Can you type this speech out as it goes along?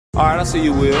Alright, I see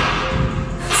you, Will.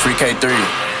 Free K3.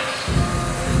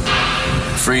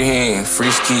 Free Hen,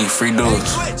 free Ski, free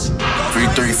Dudes. Free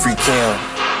 3, free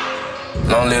Kim.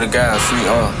 Long little guys, free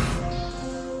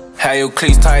How your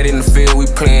cleats tight in the field, we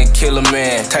playin' killer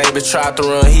man. Tabor tried to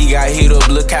run, he got hit up,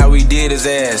 look how we did his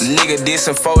ass. Nigga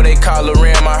dissing 4, they call a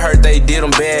ram, I heard they did him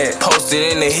bad.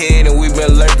 Posted in the head and we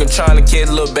been lurking, trying to catch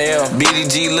Lil Bam.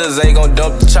 TDGLIL3 gon'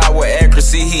 dump the chop with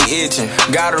accuracy, he itching.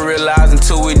 Gotta realize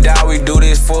until we die, we do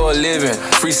this for a living.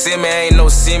 Free Simmy ain't no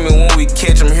Simmy, when we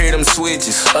catch him, hear them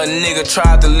switches. A nigga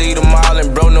tried to lead them all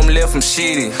and bro them left him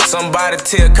shitty. Somebody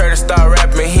tell Curtis start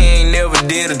rapping, he ain't never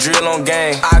did a drill on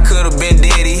gang. I could've been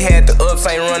dead, he had the ups,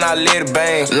 ain't run, I let it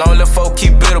bang. Long little folk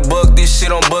keep it a buck, this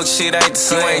shit on buck shit ain't the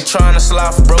same. You ain't tryna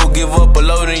slide for bro, give up a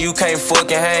load and you can't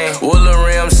fucking hang. What Lil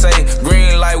Ram say?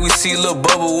 Green light, we see Lil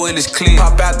Bubba with his clip.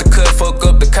 Pop out the cut, fuck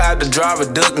up the car, the driver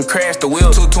duck and crash the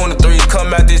wheel. 223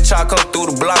 come out this chop, come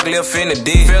through the block, left in the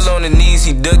ditch. Fell on his knees,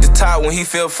 he ducked the top when he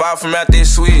fell far from out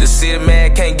this switch. The city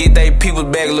man can't get they people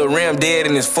back, Lil Ram dead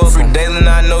in his fuck. Free Dalen,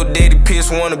 I know Daddy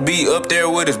Piss wanna be up there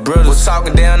with his brothers. Was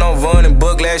talking down on Von and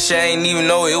Buck last year, ain't even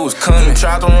know it was coming.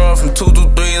 Tried to run from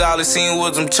 223, all he seen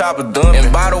was them chopper dumping.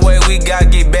 And by the way, we gotta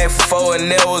get back for 4,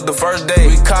 and that was the first day.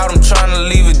 We caught him trying to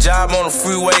leave a job on the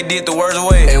freeway, did the worst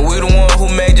way. And we the one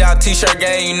who made y'all t-shirt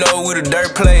game, you know we the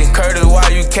dirt play. Curtis, why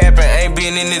you capping? Ain't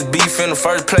been in this beef in the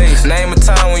first place. Name a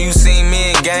time when you seen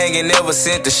me and gang and never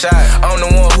sent the shot. I'm the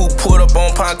one who put up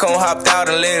on Pinecone, hopped out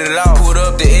and let it off. Put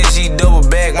up the SG double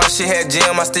back, my shit had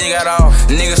jam, I still got off.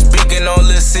 Niggas speaking on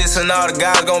Lil Sis and all the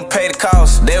guys gon' pay the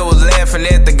cost. They was laughing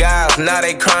at the guys, now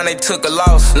they crying, they took a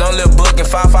loss. Long little book and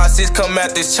 556 come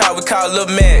out this chop, we call Lil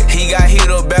Mac. He got hit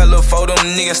up bad Lil 4, them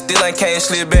niggas still ain't can't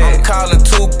slip back. I'm calling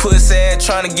 2 pussy ass,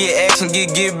 trying to get action,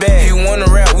 get back. He wanna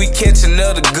rap, we catch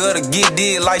another gutter, get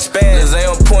dead like spaz. They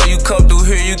on point, you come through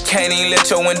here, you can't even let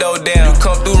your window down. You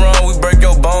come through wrong, we break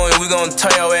your bone and we gon'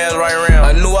 turn your ass right around.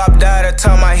 I knew I died that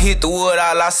time I hit the wood,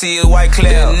 all I see is white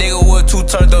cloud. That nigga was too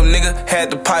turned up, nigga,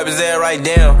 had to pipe his ass right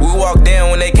down. We walked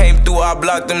down when they came through, I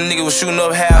blocked them niggas was shooting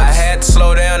up houses. I had to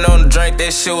slow down on the drink,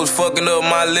 that shit was fucking up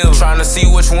my liver. Trying to see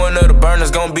which one of the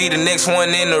burners gon' be the next one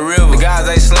in the river. The guys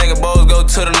ain't slinging bows, go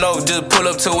to the north, just pull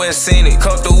up to West Scenic.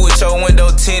 Come through with your window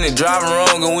tinted, driving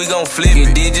wrong and we gon' flip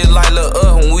it. Did just like Lil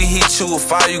when we hit you with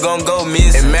fire, you gon' go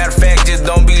missing. And matter of fact, just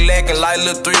don't be lacking like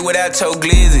Lil 3 without your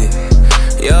glizzy.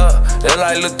 Yeah, that's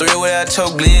like Lil 3 without your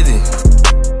glizzy.